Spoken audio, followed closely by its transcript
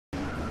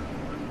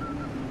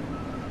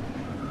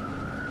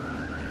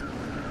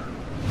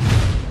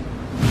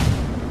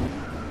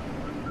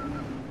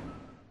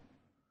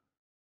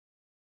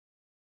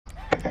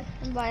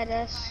invite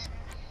us.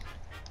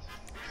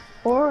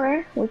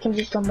 Or we can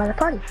just join by the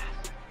party.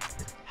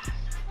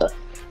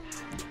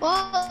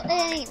 Well, it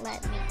ain't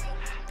letting me.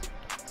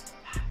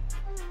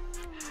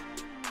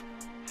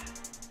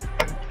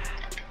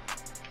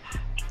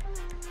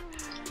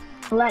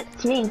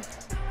 Let me.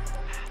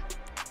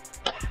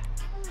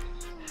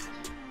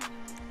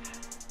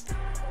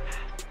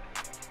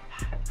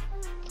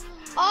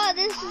 Oh,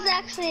 this is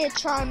actually a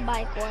Tron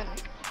bike one.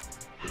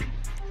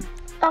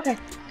 Okay.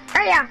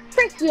 Oh yeah,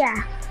 frick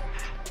yeah.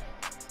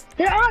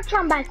 There are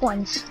Tron bike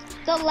ones.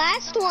 The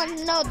last one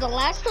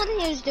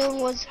he was doing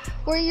was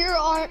where you're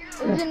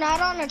not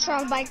on a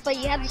Tron bike, but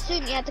you have the suit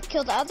and you have to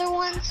kill the other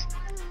ones.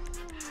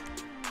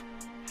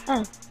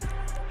 Oh.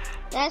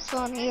 That's the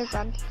one he was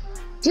on.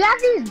 Do you have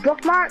these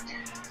bookmarked?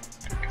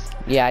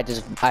 Yeah, I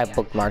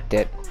bookmarked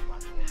it.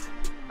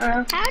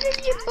 How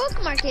did you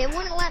bookmark it? It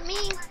wouldn't let me.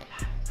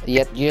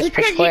 Yep, you just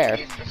press square.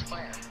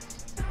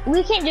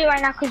 We can't do it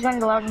right now because we're in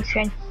the loading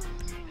screen.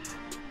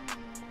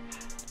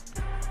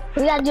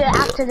 We gotta do it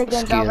after the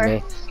game's over.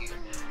 Me.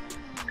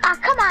 Ah,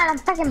 come on, I'm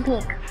fucking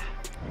pink.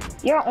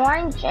 You're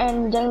orange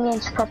and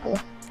Damien's purple.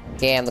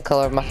 Yeah, I'm the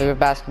color of my favorite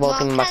basketball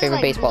team and my favorite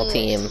like baseball bluish.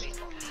 team.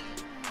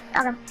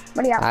 Okay,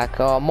 what do you have? I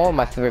call more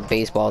my favorite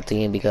baseball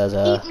team because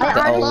the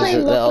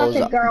honestly O's, look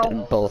like a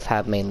girl. both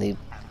have mainly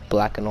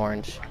black and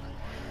orange.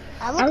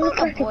 I I look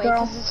like a boy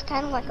girl. because it's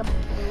kind of like a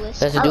bluish.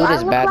 There's a Oh, dude I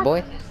as look bad like-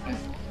 boy.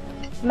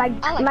 My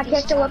I like these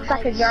character looks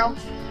like a bikes. girl.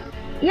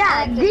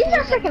 Yeah, like these this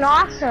are music. freaking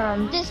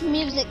awesome. This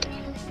music.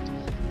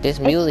 This It's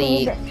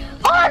muley. music.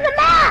 Oh, the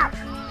map!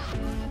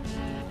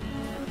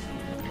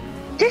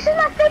 This is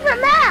my favorite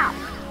map!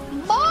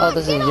 Bob,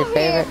 this get is your over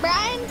here,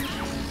 favorite?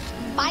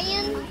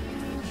 Brian.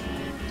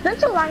 It's been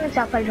so long since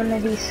I played one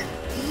of these.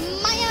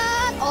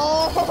 Brian.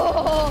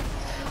 Oh.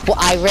 Well,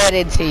 I ran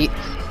into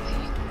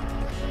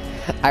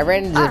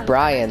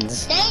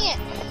Brian's. Dang it.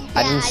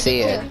 I didn't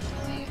see did it. too.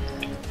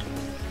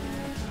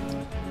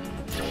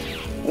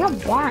 You're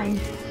blind.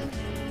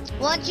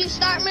 Once you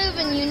start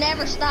moving, you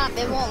never stop.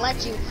 It won't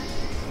let you.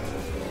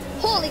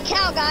 Holy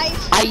cow, guys.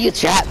 You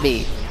trapped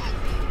me.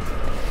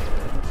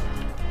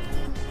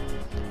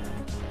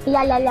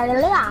 La la la la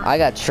la. I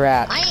got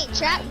trapped. I ain't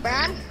trapped,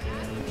 Brian.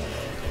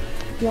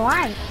 You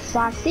ain't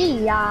saucy,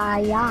 yeah,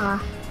 yeah.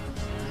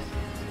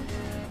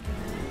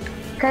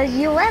 Cause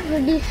you live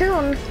pretty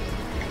soon.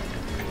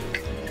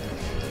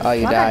 Oh,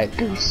 you What a died.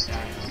 goose.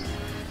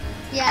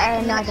 Yeah,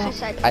 And that's I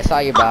just like. I saw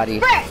your body.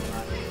 Frick!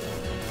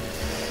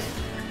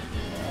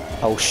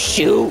 Oh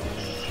shoot!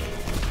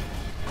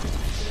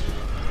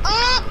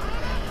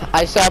 Oh!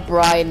 I saw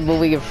Brian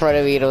moving in front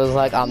of me and I was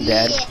like, I'm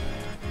dead. Yeah.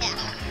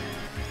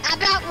 I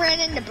about ran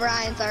into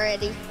Brian's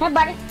already. Hey,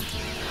 buddy.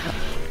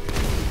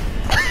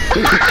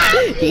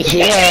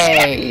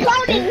 Yay!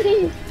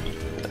 Exploding!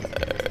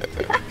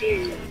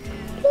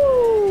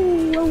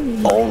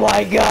 Ooh. Oh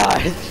my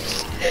god!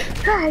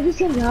 God, these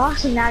games are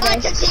awesome Oh,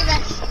 nowadays. it's a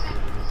T-Rex.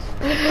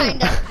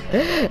 Kinda.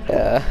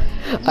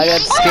 I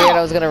got scared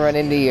I was gonna run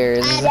into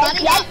yours.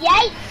 Buddy up.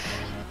 Yay!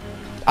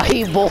 Are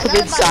you both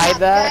Another inside buddy up,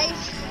 that?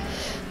 guys.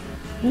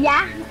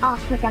 Yeah? Oh,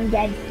 frick, I'm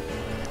dead.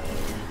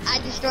 I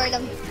destroyed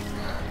him.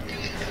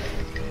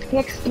 He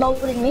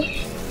exploded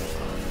me.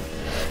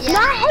 Yeah. No,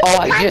 I hate Oh,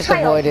 my I just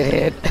trails. avoided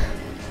it.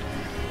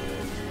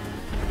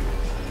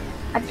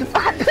 I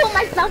blew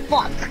myself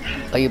up.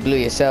 Oh, you blew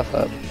yourself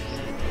up.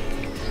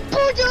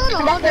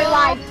 That's their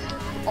lives.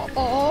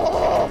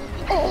 Oh,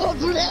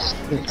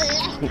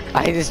 bleh.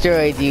 I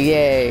destroyed you,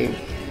 yay.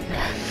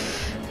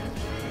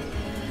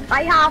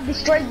 I have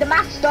destroyed the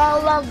master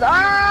of the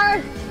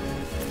earth.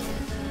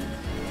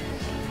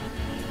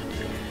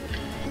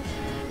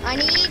 I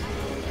need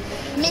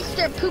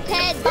Mr.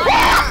 Poophead Bunny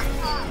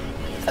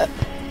Hop.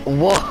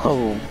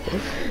 Whoa.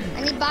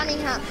 I need Bunny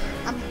Hop.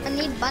 I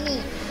need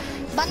Bunny.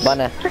 Bunny.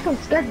 Bunny. Freaking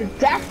scared the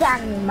death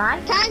out of me,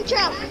 man. Time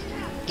trail.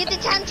 Get the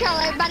time trail,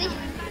 everybody.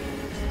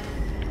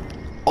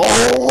 Oh!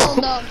 Oh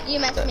no, you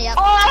messed me up.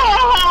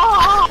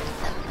 Oh!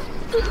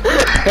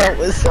 That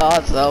was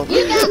awesome.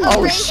 You got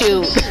Oh erased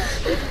shoot. me,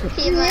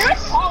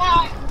 T-Rex.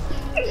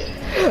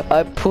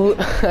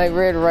 I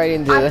ran right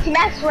into I'm the...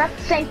 T-Rex, we're at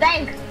the same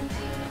thing.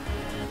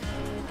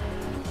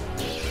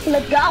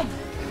 Let's go.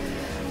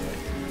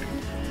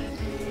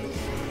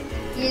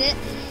 You know,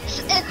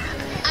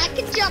 I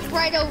can jump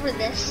right over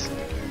this.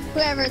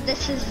 Whoever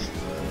this is.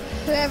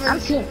 Whoever I'm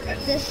pink.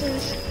 this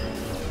is.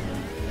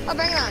 Oh,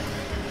 bring it on.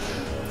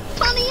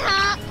 Bunny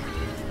Hop.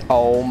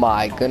 Oh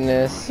my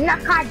goodness.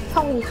 Not called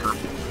pony hop.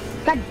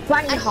 Got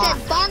bunny I hop.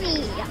 said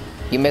bunny.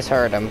 You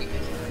misheard him.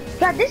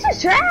 God, this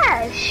is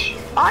trash.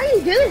 All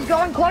you do is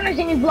go in corners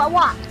and you blow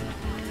up.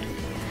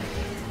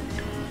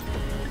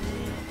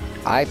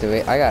 I do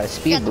it. I got a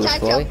speed Got the boost, time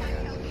boy. jump.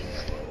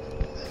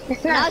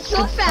 It's Now not it's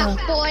so fast,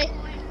 boy.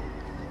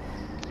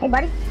 Hey,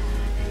 buddy.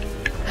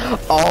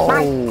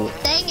 Oh.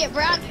 Dang it,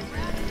 bro.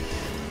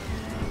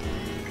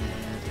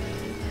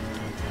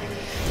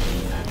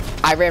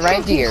 I ran right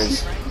into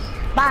yours.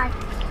 Bye.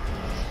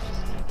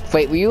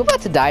 Wait, were you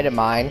about to die to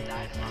mine?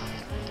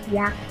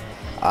 Yeah.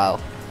 Oh.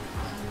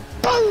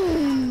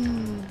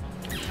 Boom.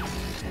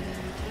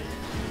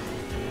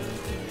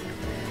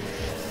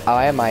 Oh,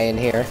 am I in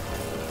here?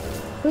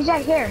 Who's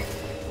that here?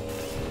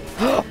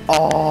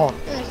 Oh.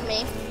 It was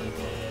me.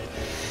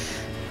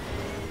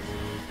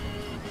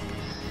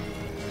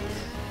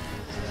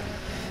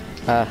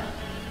 I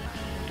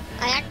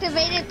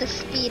activated the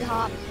speed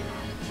hop.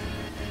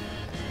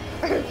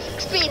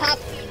 Speed hop.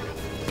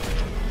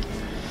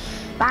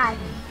 Bye.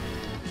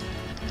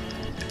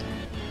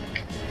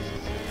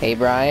 Hey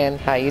Brian,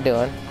 how you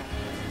doing?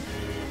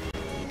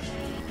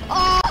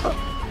 Oh!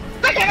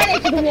 I ran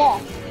into the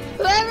wall.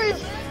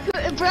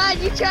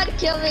 Brian, you tried to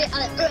kill me.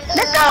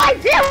 That's all I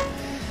did. I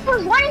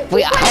was running.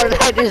 Wait, how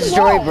did I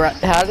destroy Brian?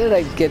 How did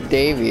I get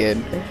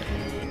Damion?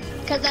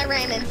 Because I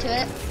ran into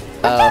it.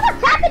 That's all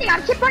that's happening.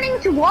 I keep running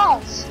into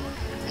walls.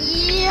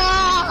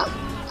 Yeah!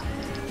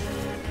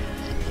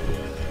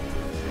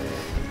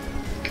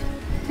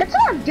 That's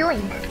all I'm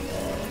doing.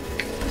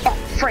 Oh,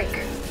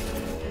 freak.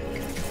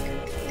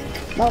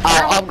 Well,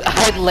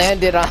 I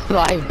landed on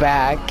my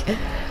back. It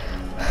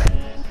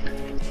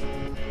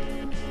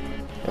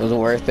was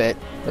worth it.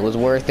 It was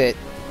worth it.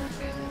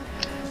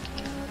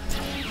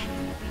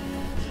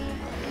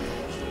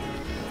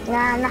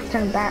 Nah, I'm not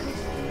turning back.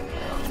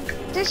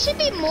 There should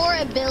be more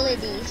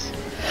abilities.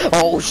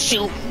 Oh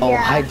shoot! Oh,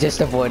 Yeah. I just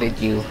avoided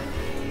you.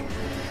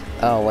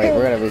 Oh wait,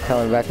 we're gonna be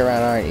coming back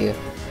around, aren't you?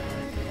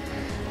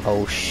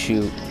 Oh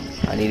shoot!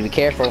 I need to be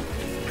careful.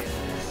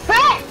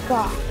 Frick!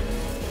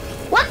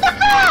 What the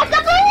fuck?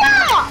 I blew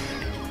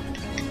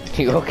up!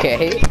 You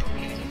okay?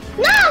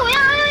 No,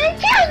 it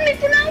kills me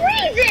for no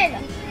reason.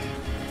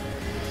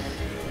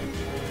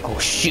 Oh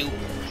shoot!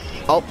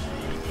 Oh.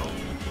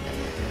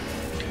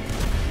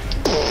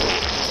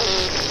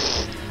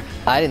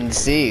 I didn't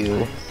see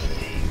you.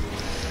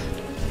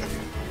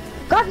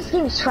 God, this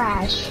game is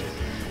trash.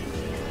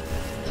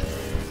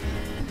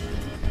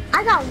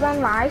 I got one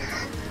life.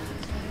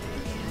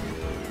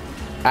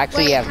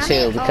 Actually, Wait, you have how two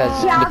many?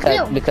 because Yeah, I'll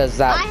do.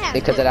 because I that have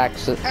because two. it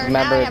actually Or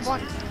remember now I it's have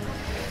one.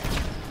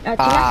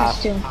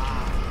 That's two.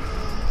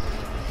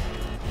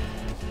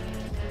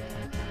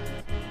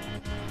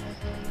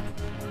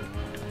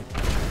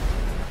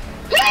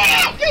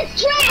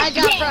 I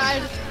got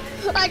Brian.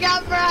 I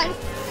got Brian.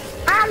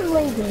 I'm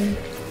leaving.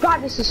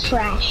 God, this is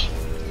trash.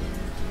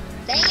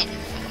 Dang it.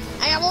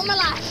 I got one more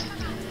life.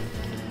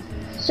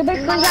 So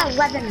basically, My I got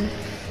life. 11.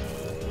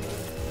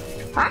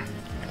 Huh?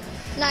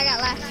 No, I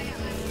got last.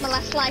 My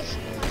last life.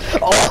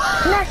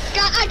 oh. Next.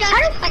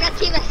 I got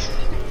T-Rex.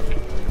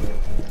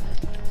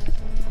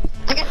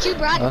 I got you,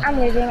 Brian. I'm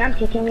leaving. I'm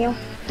kicking you.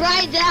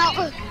 Brian's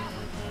out.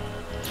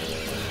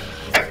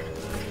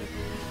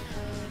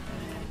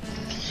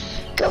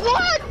 Come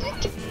on.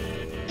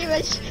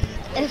 T-Rex.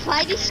 If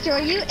I destroy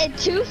you in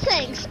 2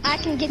 things, I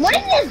can get What you.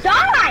 is this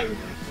die?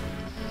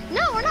 No,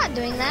 we're not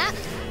doing that.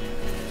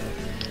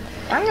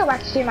 I'm gonna go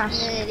back to You're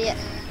T-Max. an idiot.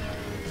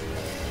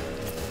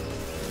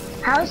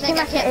 How is Think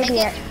I T-Max can't an make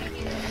idiot?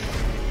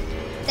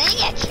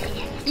 Dang it.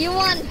 You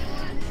won.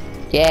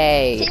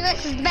 Yay!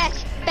 T-Rex is the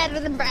best. Better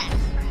than Brad.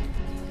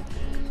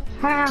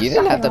 You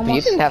didn't have to.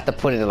 You didn't have to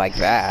put it like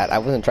that. I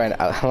wasn't trying to.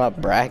 I'm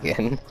not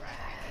bragging.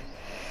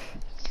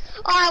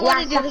 Oh, I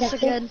want to Yeah, do this so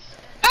good.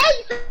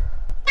 $8,000?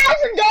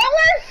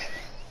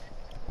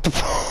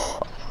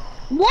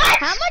 What?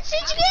 How much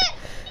did you get?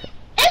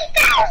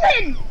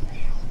 8,000!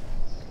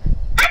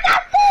 I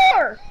got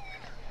 4!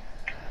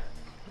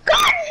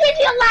 God, this gives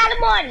you a lot of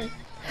money!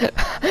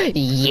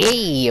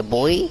 Yeah,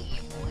 boy.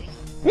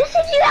 This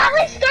gives you at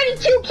least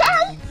 32K!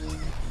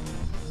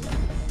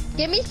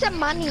 Give me some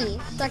money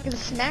so I can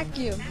smack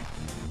you.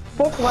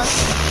 4th one.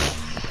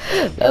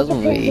 That was If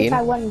mean.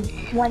 I win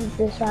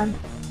this round.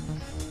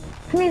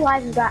 How many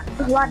lives we got?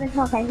 11.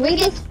 Okay, we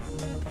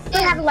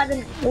have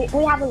 11. We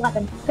have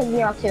 11. So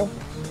 0-2.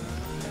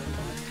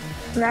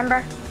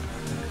 Remember?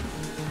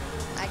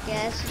 I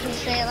guess you can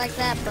say it like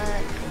that,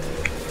 but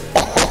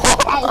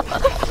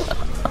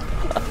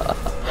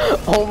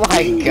Oh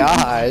my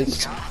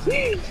gosh.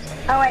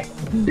 Oh wait.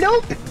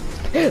 Nope.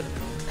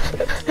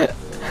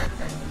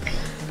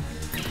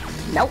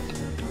 Nope.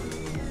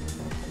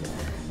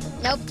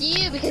 nope to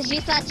you because you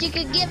thought you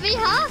could get me,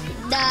 huh?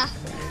 Nah.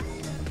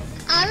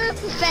 I'm a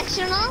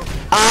professional.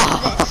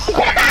 Ah.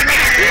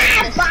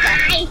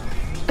 Bye.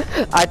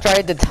 I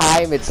tried to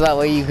time it so that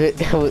way you could.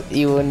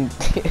 You wouldn't.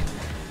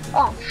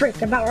 Oh freak!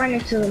 I'm about to run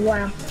into the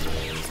wall.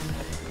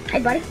 Hey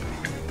buddy.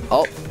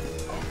 Oh.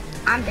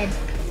 I'm dead.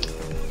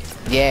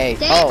 Yay.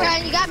 Dang it, Oh.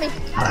 Brian, you got me.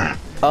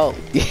 Oh.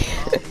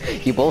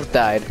 You both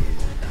died.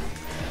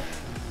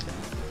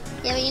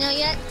 Yeah, but you know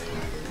yet?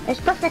 It's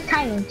perfect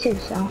timing too.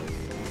 So.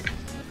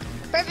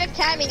 Perfect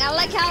timing. I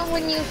like how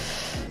when you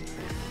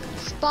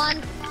spawn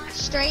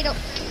straight up.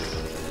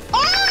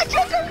 Oh, I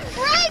took him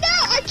right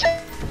out. I took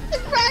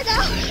him right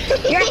out.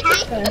 You're a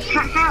hacker.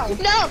 How?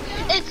 No,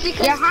 it's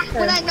because You're a hacker.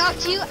 when I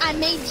knocked you, I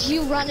made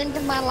you run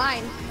into my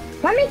line.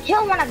 Let me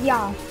kill one of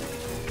y'all.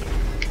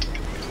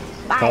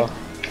 Bye. Oh.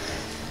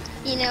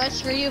 You know,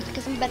 it's for you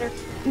because I'm better.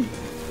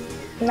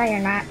 No, you're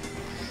not.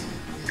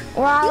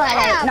 We're all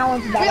at it. No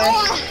one's better.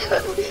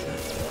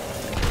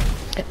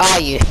 Ah,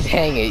 you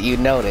dang it! You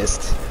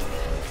noticed.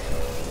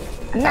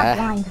 I'm not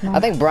blind, man. I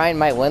think Brian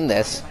might win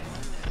this.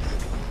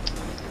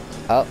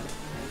 Oh.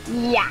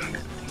 Yeah.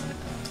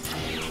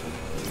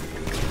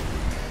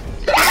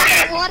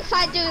 What if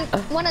I do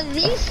one of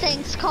these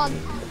things called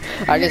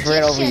I just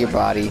ran over your magician?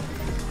 body.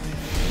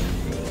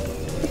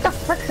 What the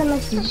frick's a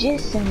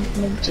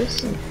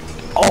magician?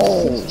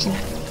 Oh!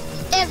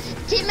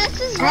 If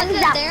T-Messes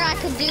wasn't there, I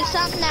could do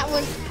something that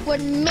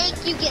would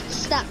make you get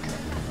stuck.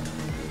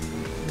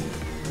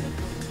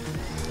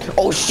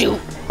 Oh shoot!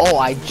 Oh,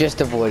 I just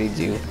avoided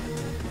you.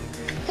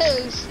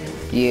 Whose?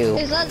 You.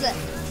 Whose was it?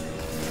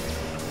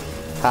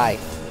 Hi.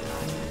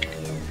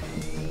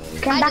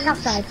 Come I back didn't-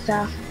 outside,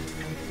 so.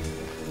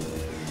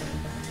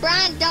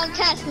 Brian, don't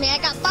test me. I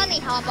got bunny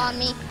hop on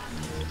me.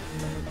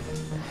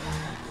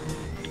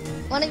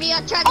 One of you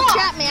tried to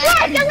trap me. I Yeah,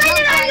 jumped you're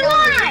landing on right your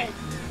over you. line!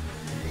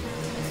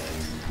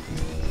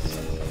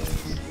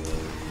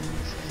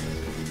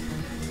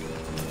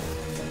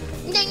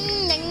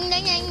 Ding, ding,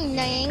 ding, ding,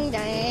 ding,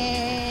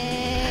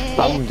 ding.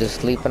 I'm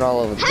just sleeping all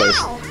over the place.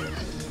 How?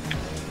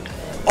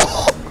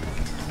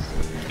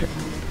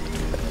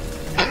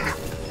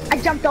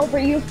 I jumped over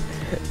you.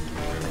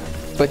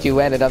 But you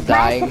ended up My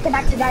head dying. took the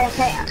back to die,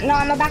 okay? No,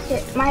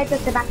 my head took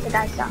the back to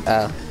die, so.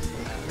 Oh.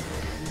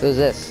 Who's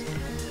this?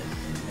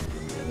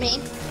 Me.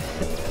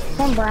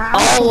 Remember, I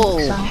Oh! don't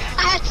think so.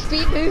 I had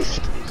speed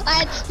boost. I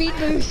had speed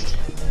boost.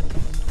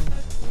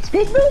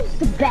 Speed move's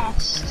the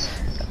best.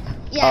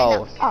 Yeah, I Oh.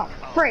 know. Oh,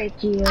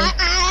 freak you. I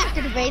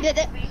activated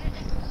it.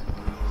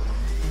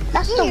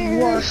 That's the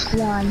worst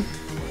one.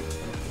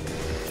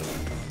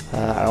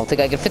 I don't think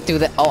I can fit through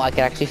that. Oh, I can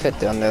actually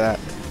fit under that.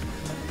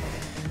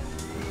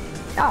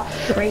 Oh,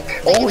 freak.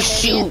 Oh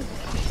shoot!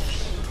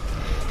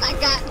 I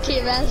got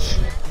T-Res.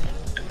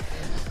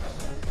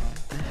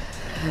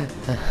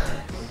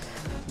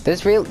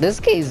 This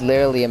game's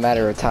literally a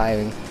matter of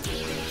timing.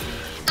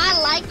 I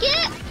like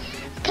it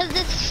because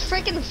it's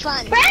freaking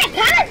fun. Frank,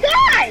 how did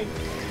die?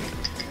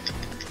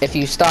 If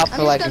you stop I'm for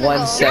just like gonna 1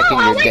 go. second, No,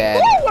 I you're went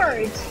dead.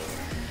 forwards.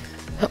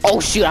 Oh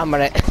shoot! I'm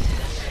gonna.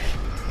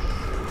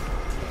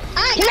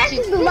 I This got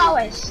is the you.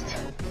 lowest.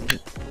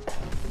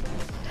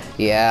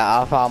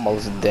 Yeah, I'm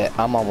almost dead.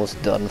 I'm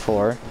almost done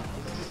for.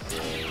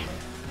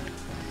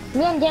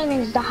 Me and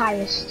Damien's the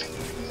highest.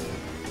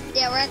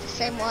 Yeah, we're at the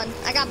same one.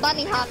 I got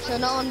bunny hop, so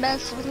no one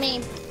messes with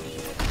me.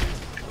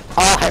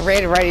 Oh, I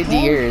ran right into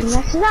Hey, yours. you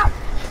messed it up.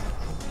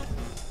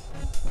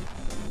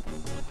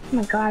 Oh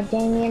my god,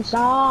 Damien's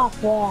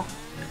awful.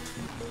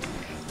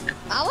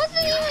 I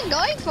wasn't even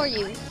going for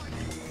you.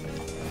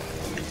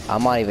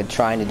 I'm not even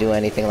trying to do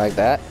anything like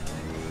that.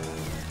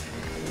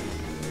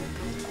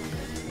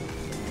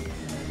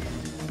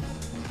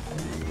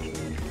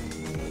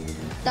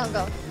 Don't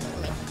go.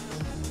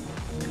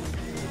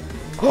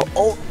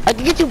 Oh, I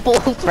can get you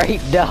both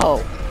right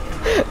now.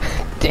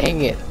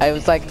 Dang it. I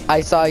was like,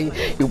 I saw you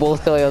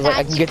both still. I was like,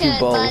 I can get you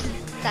both. Bud.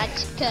 That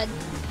you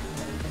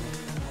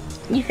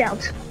could. You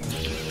failed.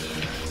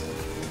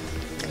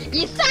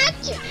 You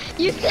thought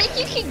you think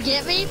you can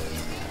get me?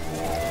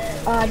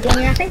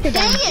 Damien, I think they're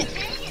Dang done.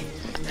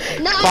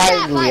 it! No,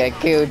 I'm Finally, I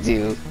not. killed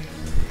you.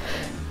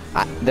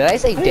 Did I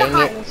say I'm the dang it?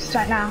 highest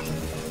right now.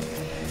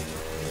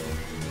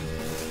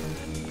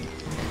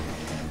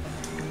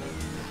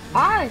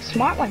 Ah,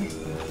 smart one.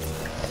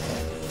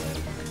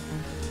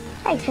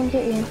 I can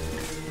get you.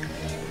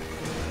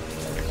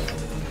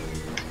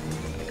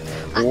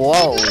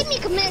 Whoa. It made me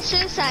commit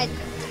suicide.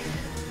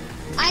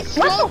 I What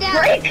slowed the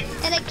down freak?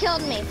 and it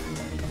killed me.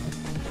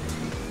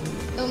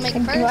 Who'll make it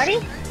You first? ready?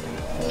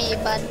 Me,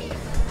 bud.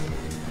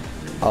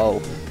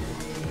 Oh.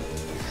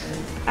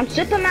 I'm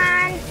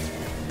Superman.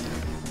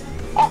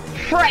 Oh,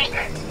 frick.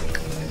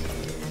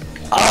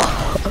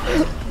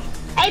 Oh.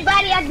 Hey,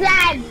 buddy, I'm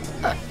dead.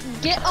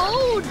 Get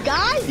old,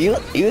 guys.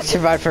 You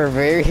survived for a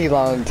very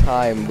long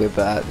time with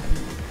that.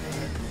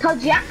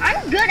 Told you,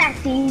 I'm good at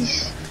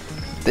these.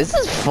 This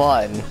is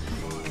fun.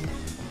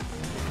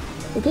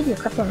 They give you a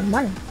couple of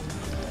money.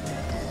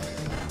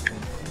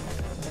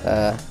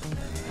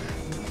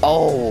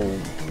 Oh.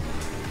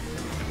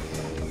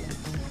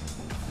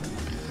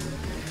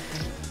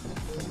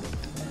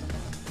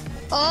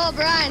 Oh,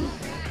 Brian.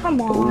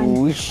 Come on.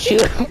 Oh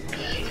shoot.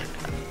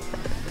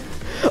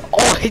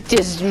 Oh, it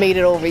just made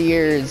it over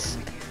yours.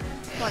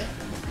 Come on,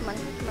 come on,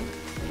 come on.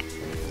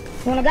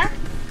 You wanna go?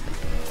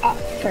 Oh,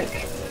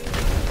 freak.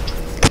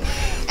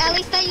 At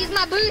least I used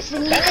my boost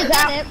and you Take didn't it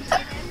out. get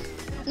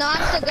it. No,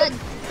 I'm still good.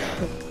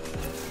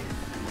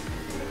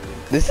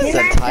 This is a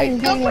You're tight.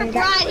 not Go for Damian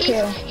got Brian.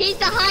 two. He's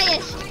the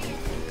highest.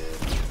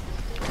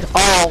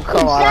 Oh,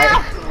 come on.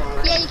 Stop.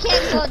 Yeah, you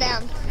can't slow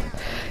down.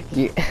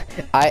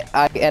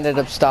 I ended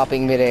up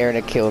stopping midair and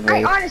it killed I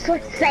me. honestly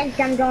think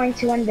I'm going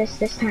to win this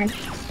time.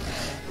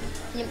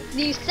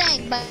 You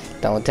think, but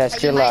Don't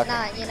test you your might luck.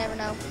 not. You never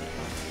know.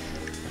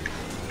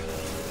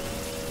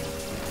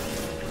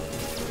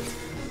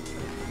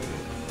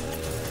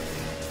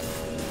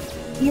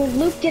 You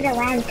looped it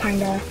around,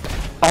 kinda.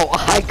 Oh,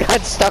 I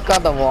got stuck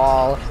on the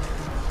wall.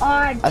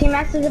 Team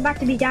S is about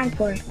to be down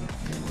for it.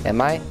 Am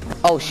I?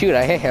 Oh shoot,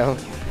 I am.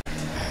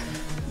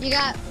 You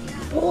got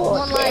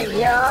one life.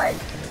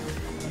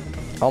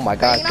 Oh my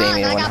god, Bring it on,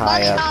 Damion I went got high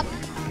bunny up. hop.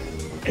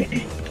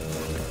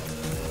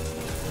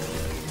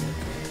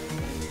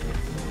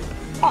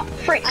 Oh,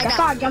 frick, I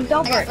thought I jumped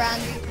over I it. got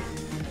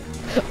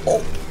bronze.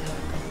 Oh,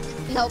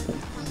 Nope.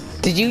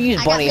 did you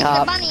use bunny I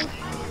hop? got Mr. Bunny.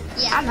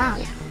 Yeah. I'm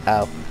out.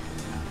 Oh.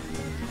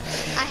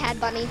 I had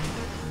Bunny.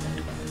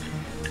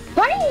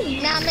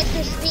 Bunny! Now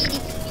Mr. Speedy.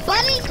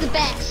 Bunny's the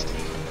best.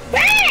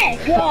 Bad!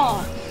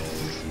 Whoa!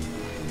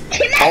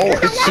 Oh,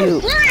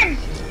 shoot.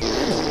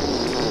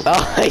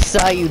 Oh, I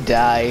saw you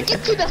die.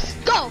 Get Team S,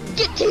 go!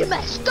 Get Team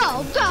S,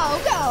 go,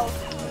 go, go!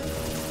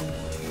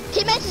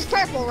 Team S is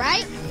purple,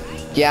 right?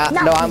 Yeah,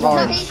 No, no, I'm he's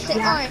orange. He's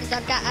orange.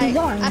 I've got. He's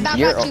orange. I about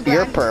You're got you,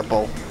 you're Brian.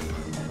 purple.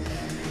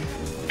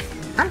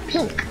 I'm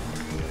pink.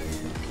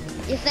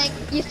 You think?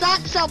 You thought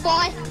so,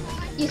 boy?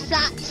 You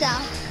thought so?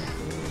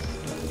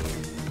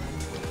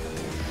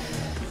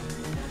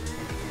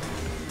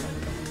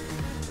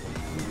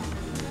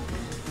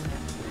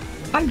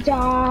 I'm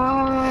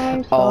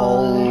done.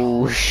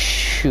 Oh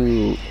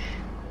shoot.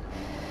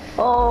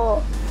 Oh.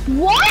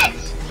 What?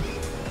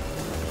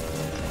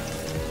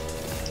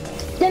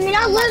 Damion,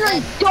 I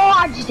literally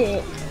dodged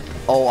it.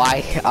 Oh, I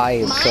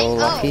am so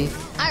lucky.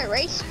 Oh, I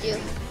erased you.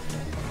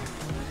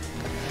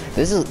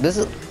 This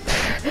is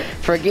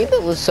for a game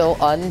that was so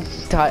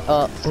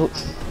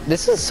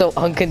this is so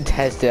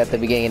uncontested at the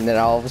beginning, and then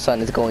all of a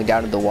sudden it's going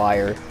down to the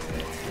wire.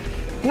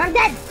 I'm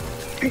dead.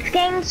 This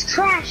game's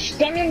trash.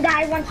 Damion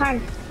died one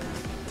time.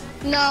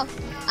 No,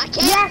 I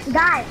can't. Yes,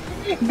 die.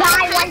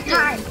 Die one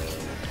time.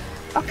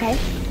 Okay.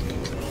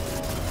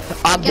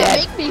 I'm Gotta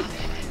dead. make me.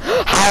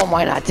 How am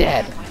I not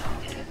dead?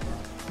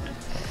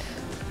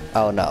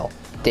 Oh no,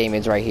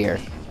 Damien's right here.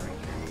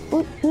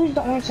 Who's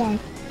the orange one?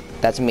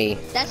 That's me.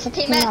 That's That's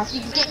Team too S. much.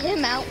 You can get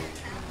him out,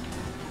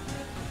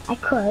 I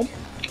could.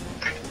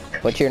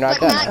 But you're not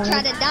but gonna. not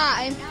try to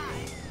die.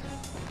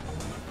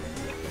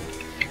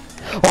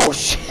 Oh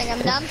shit. Think I'm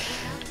done?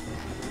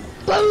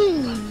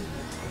 Boom!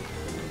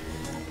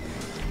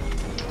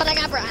 But I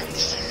got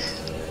bronze.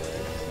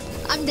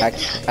 I'm dead.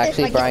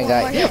 Actually, If I Brian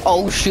get one got.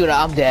 more. Oh shoot,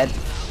 I'm dead.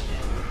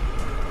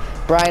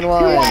 Brian You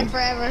won. won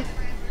forever.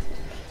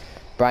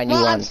 Brian, you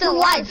Well, won. I'm still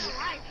alive.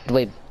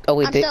 Wait. Oh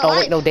wait. I'm still Oh wait.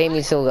 alive. No,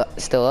 Damien's still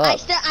I up.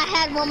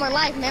 had one more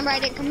life. Remember, I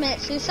didn't commit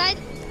suicide.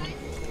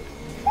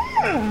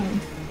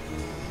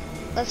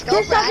 Let's go,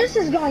 Here's how Brian. this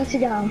is going to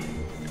go.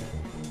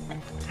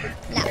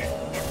 No.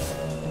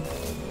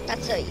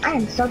 That's so easy. I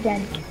am so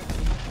dead.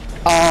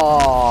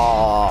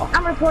 Oh.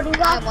 I'm reporting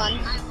I that. won.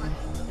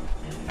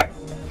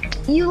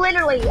 You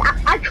literally,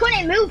 I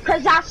couldn't move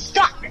because I was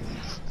stuck.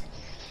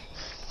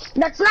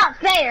 That's not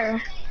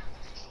fair.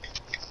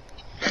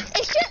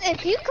 It should,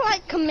 if you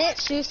like commit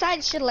suicide,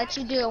 it should let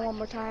you do it one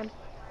more time.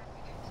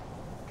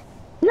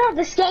 No,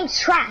 this game's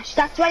trash.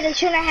 That's why they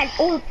shouldn't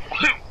have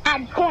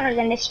had corners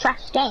in this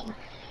trash game.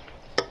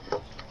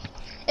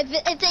 If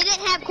they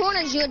didn't have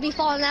corners, you would be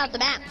falling out the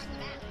map.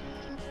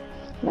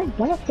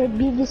 What if there'd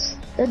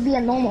be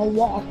a normal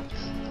wall?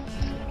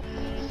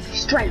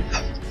 Straight.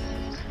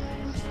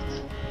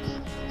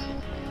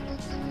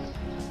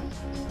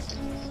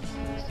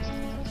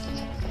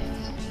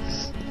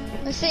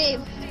 Let's see.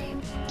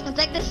 I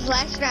think this is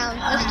last round.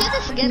 Let's do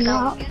this again,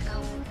 though. No.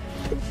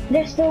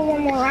 There's still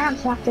one more round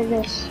after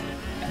this.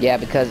 Yeah,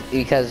 because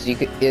you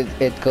could,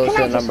 it goes to a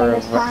Can I just number win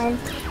of. this time?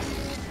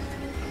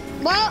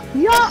 Well,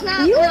 You it's not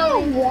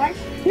really. won.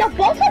 No,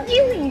 both of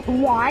you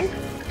won.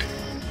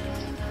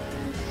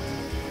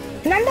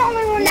 And I'm the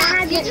only one that Nah,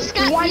 has you just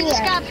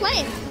got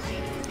played.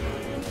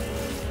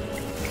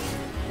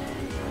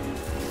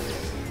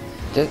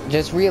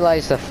 Just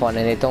realize the fun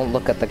in it. Don't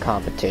look at the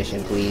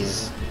competition,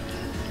 please.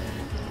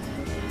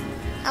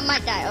 I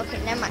might die.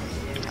 Okay, never mind.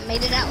 I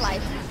made it out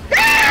alive.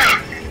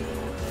 Ah!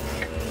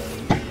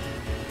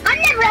 I'm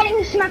never adding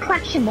this to my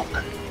collection book.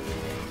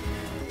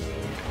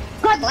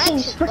 God,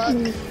 things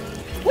Collection freaking.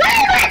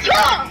 Where are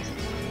you?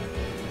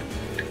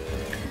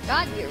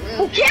 God, you're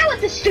Who rude. care what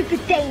the stupid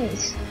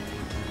things?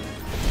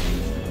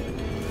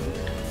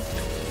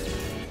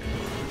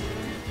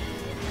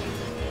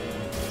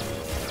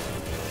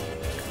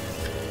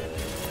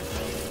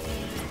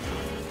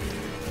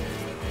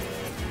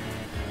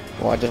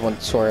 Well, I just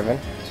went swerving.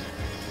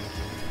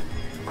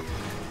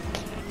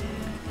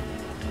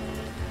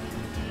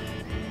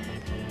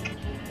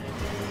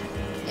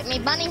 Get me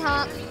bunny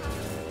hop.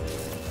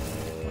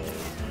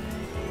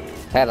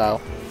 Hello.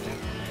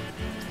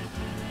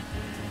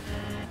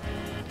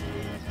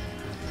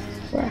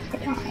 Where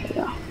can I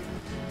go?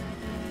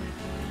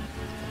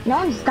 No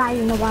one's died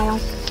in a while.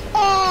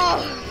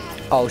 Oh!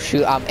 Oh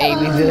shoot, I'm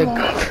aiming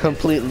the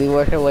completely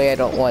way I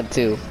don't want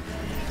to.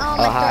 Oh,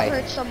 my hi.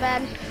 throat hurts so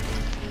bad.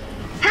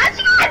 How'd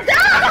you not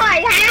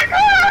die,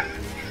 hacker?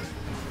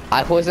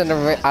 I wasn't near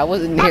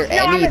No,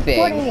 I'm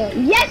reporting anything. it.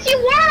 Yes, you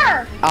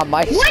were. On my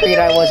What do screen, you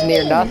I was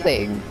near mean?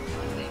 nothing.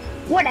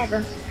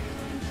 Whatever.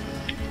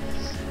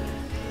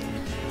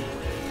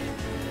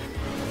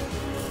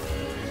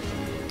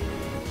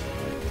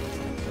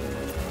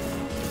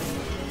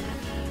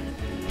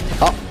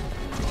 Oh,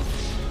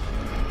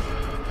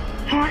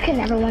 I can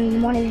never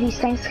win one of these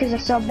things because they're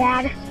so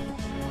bad.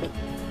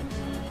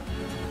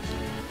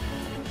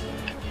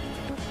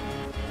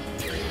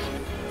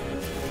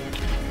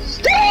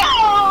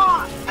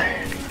 Stop!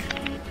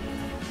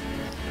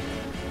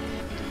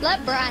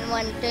 Let Brian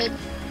win, dude.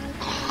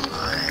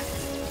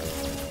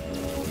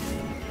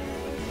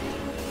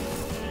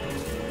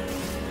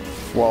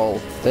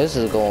 Whoa, this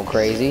is going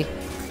crazy.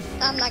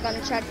 I'm not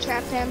gonna try to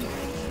trap him.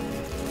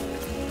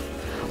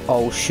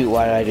 Oh shoot,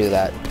 why did I do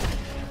that?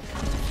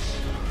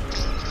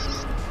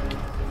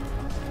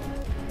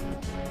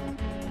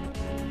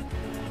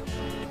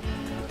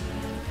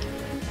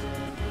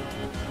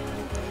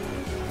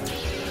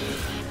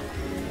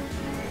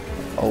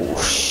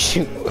 Oh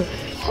shoot.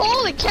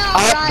 Holy cow,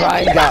 Oh,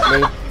 Brian got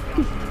me.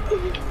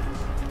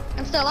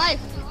 I'm still alive.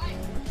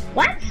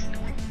 What?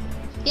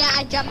 Yeah,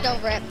 I jumped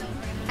over it.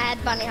 I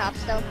had bunny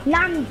hops though.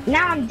 Now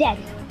I'm dead.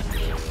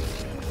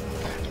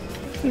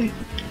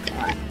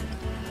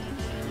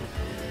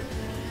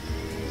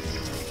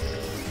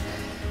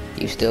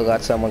 You still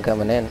got someone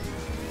coming in.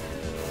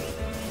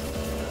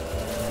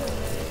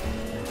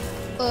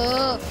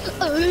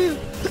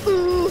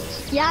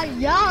 Yeah,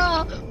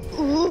 yeah.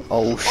 Ooh.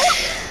 Oh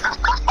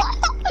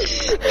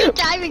Good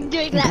timing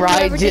doing that.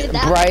 Brian Whoever did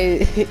that.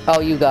 Brian. Oh,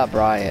 you got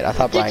Brian. I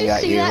thought Did Brian you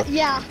got see you. that?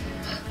 Yeah.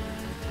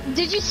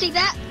 Did you see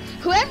that?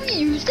 Whoever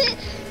used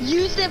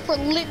it for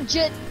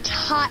legit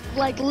hot,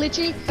 like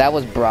literally. That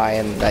was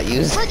Brian that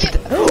used Legit.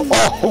 it.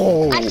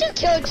 Oh! I should have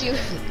killed you.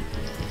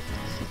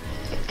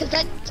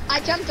 Cause I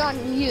jumped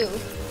on you.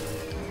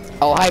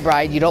 Oh, hi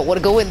Brian. You don't want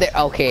to go in there.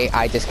 Okay,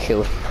 I just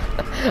killed.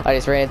 I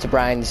just ran into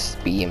Brian's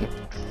beam.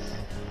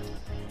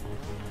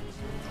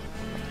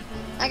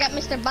 I got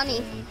Mr.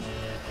 Bunny.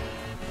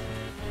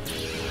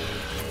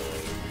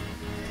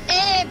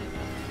 Eh.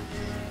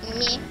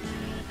 Me.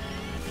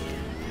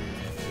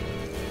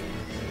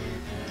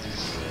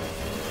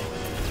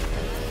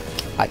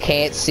 I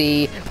can't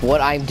see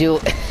what I'm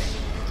doing.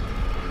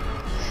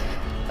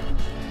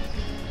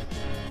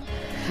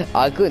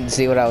 I couldn't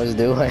see what I was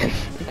doing.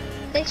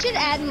 They should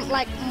add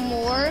like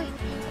more.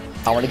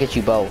 I want to get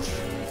you both.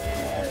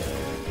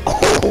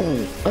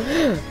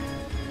 Oh!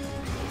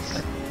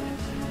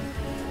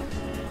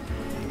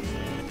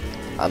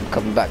 I'm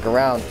coming back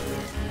around.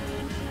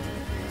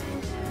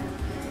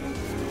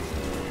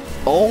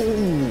 Oh!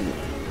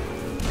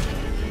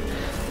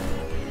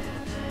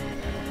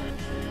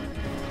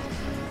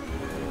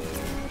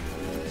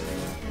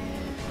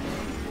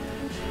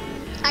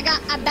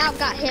 I about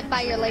got hit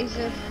by your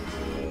laser.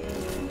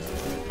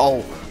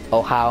 Oh!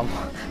 Oh, how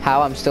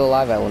I'm still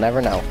alive, I will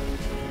never know.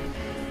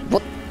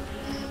 What?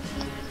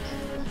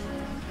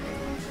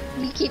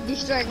 You keep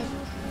destroying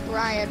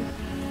Brian.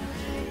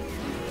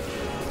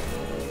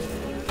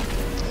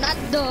 Not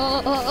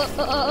dumb.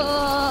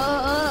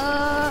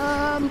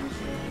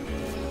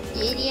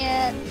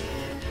 Idiot.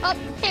 Oh,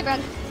 hey,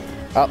 Brian.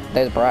 Oh,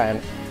 there's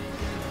Brian.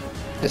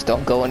 Just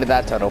don't go into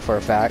that tunnel for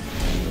a fact.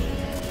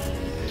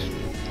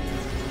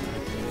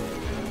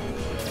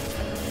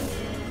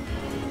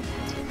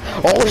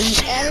 Oh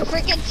shit! Every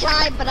freaking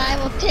time, but I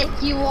will take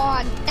you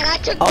on. And I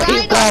took Oh,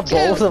 Brian you got on too.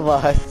 both of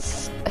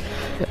us.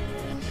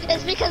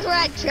 It's because where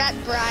I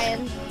trapped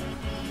Brian.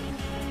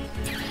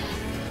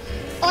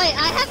 Oh wait,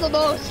 I have the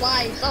most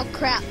lives. Oh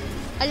crap.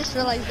 I just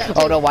realized that too.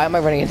 Oh no, why am I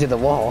running into the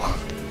wall?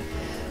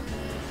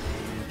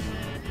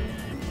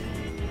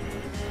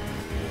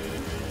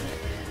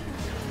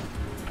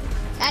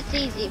 That's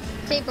easy.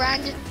 See,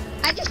 Brian,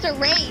 I just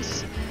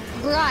erased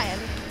Brian.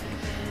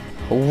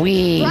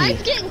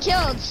 Brian's getting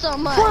killed so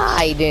much.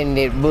 Why didn't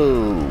it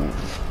move?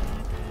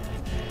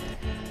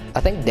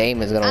 I think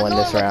Dame is gonna win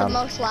this round. I'm the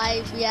one with the most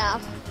lives, yeah.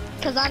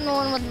 Because I'm the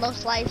one with the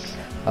most lives.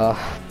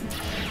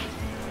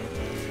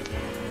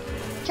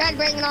 Try to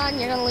bring it on,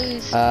 you're gonna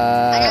lose.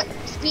 I got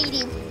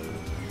Speedy.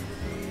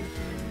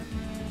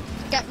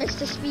 Got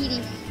Mr.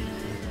 Speedy.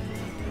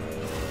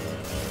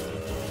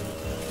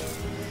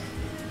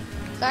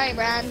 Sorry,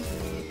 Brian.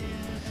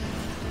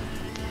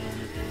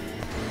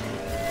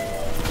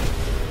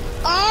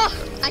 Oh!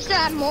 I still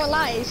have more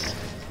lives.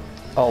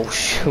 Oh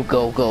shoot,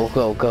 go, go,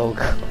 go, go,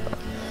 go.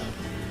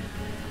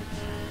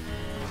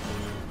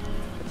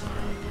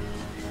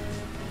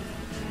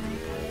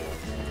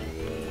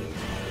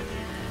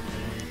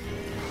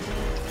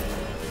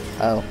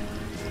 Oh.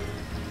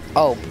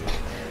 Oh.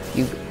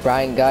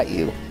 Brian got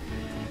you.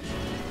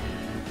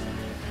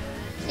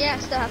 Yeah, I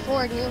still have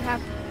 4 and you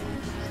have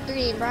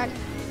 3 and Brian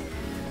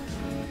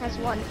has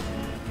 1.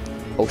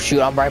 Oh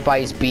shoot, I'm right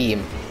by his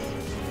beam.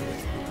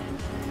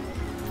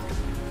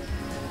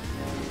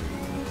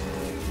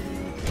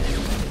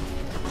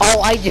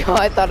 Oh,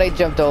 I thought I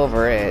jumped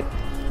over it.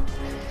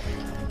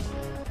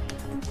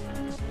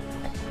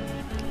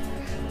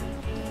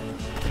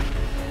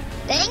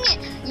 Dang it,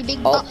 you big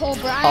butthole,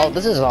 Brian. Oh,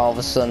 this is all of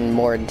a sudden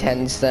more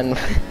intense than...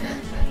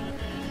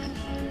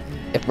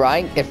 If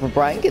Brian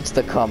gets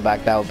the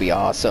comeback, that would be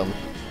awesome.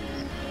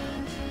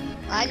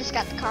 I just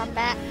got the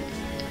combat.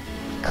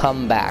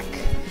 Comeback.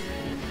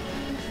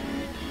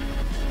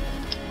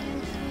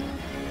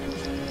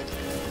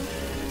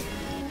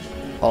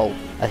 Oh,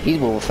 he's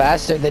moving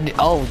faster than...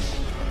 Oh.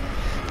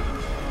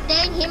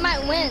 Dang, he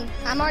might win.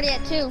 I'm already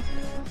at 2.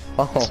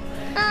 Oh.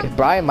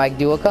 Brian might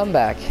do a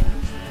comeback.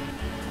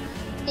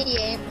 He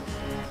ain't.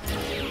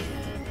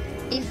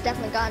 He's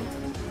definitely gone.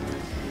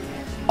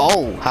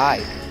 Oh,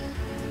 hi.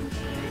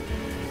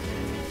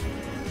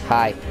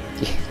 Hi.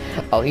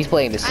 Oh, he's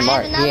playing the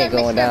smart. He ain't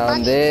going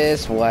down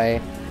this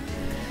way.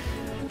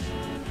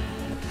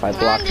 If I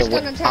block the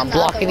way, I'm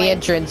blocking the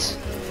entrance.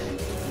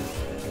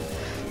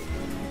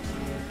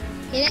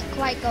 He didn't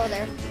quite go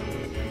there.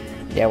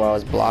 Yeah, well, I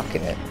was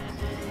blocking it.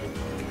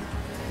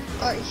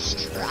 Or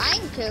he's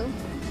trying to.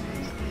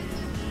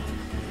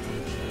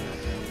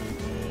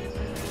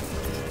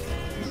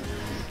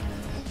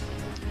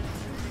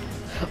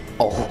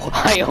 Oh,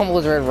 I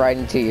almost ran right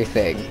into your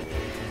thing.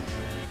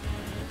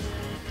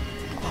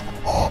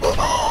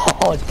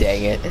 Oh,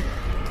 dang it.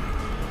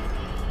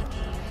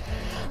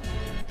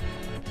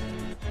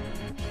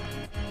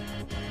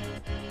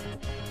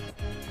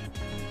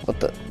 What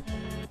the?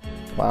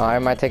 Why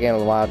am I taking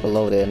a while to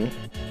load in?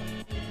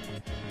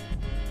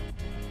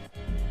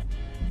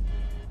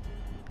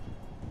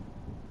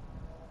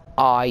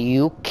 Are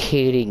you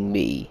kidding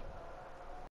me?